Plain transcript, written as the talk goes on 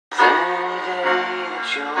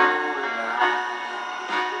Don't miss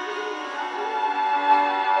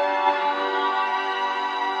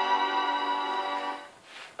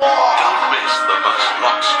the most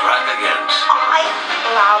extravagance. I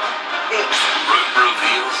love this. Room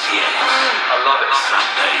reveals, yes. I love it.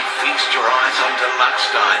 Sunday, feast your eyes on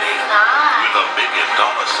deluxe dining Nice. with $1 million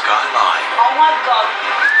skyline. Oh my god.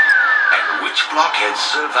 And which blockheads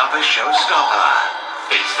serve up a showstopper?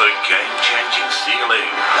 It's the game-changing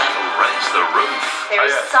ceiling that'll raise the roof. There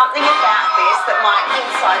is yeah. something about this that my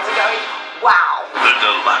insides are going, wow. The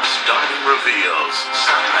deluxe dining reveals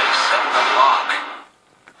Sunday 7 o'clock.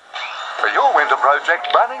 For your winter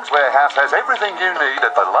project, Bunnings Warehouse has everything you need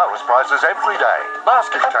at the lowest prices every day.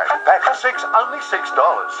 Masking tape, pack of 6, only $6.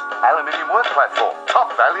 Aluminium work platform,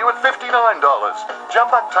 top value at $59.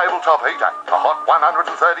 Jumbuck tabletop heater, a hot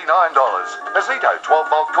 $139. Azito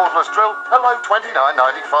 12-volt cordless drill, a low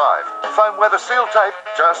 $29.95. Foam weather seal tape,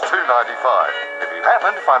 just $2.95. If you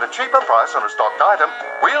happen to find a cheaper price on a stocked item,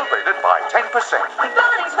 we'll beat it by 10%.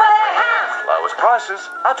 Bunnings Warehouse. Lowest prices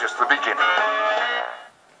are just the beginning.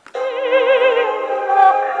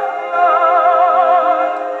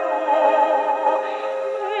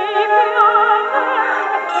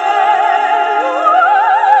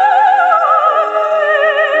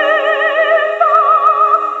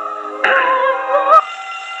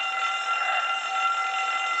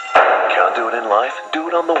 Can't do it in life? Do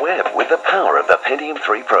it on the web with the power of the Pentium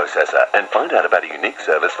 3 processor, and find out about a unique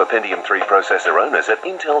service for Pentium 3 processor owners at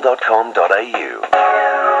intel.com.au.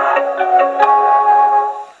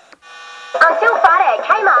 Until Friday at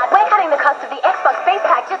Kmart, we're cutting the cost of the Xbox Beast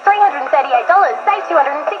Pack just $338, save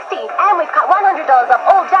 $260, and we've cut $100 off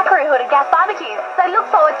all Jackaroo hooded gas barbecues. So look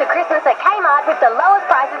forward to Christmas at Kmart with the lowest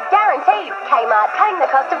prices guaranteed. Kmart, cutting the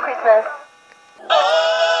cost of Christmas.